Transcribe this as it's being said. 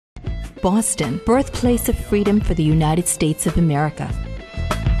Boston, birthplace of freedom for the United States of America.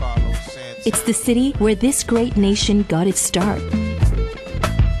 It's the city where this great nation got its start.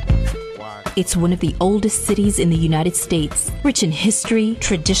 It's one of the oldest cities in the United States, rich in history,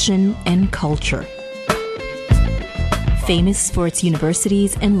 tradition, and culture. Famous for its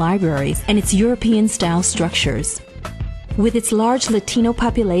universities and libraries and its European-style structures. With its large Latino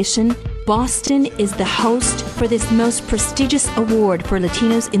population, Boston is the host for this most prestigious award for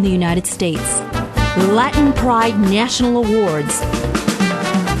Latinos in the United States, Latin Pride National Awards.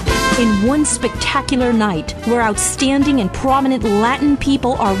 In one spectacular night, where outstanding and prominent Latin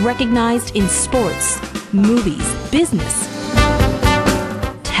people are recognized in sports, movies, business,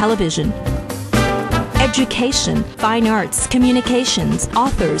 television, education, fine arts, communications,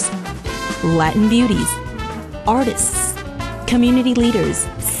 authors, Latin beauties, artists, community leaders,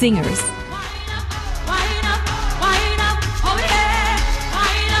 singers.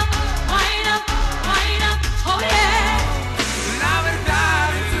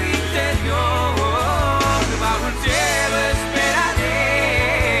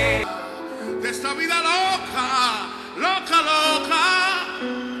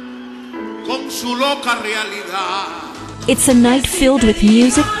 It's a night filled with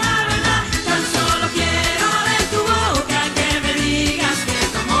music,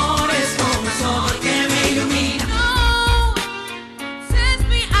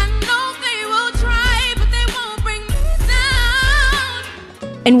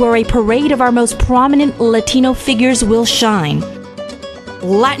 and where a parade of our most prominent Latino figures will shine.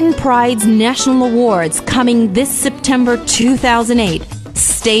 Latin Pride's National Awards coming this September 2008.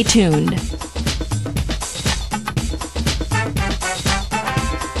 Stay tuned.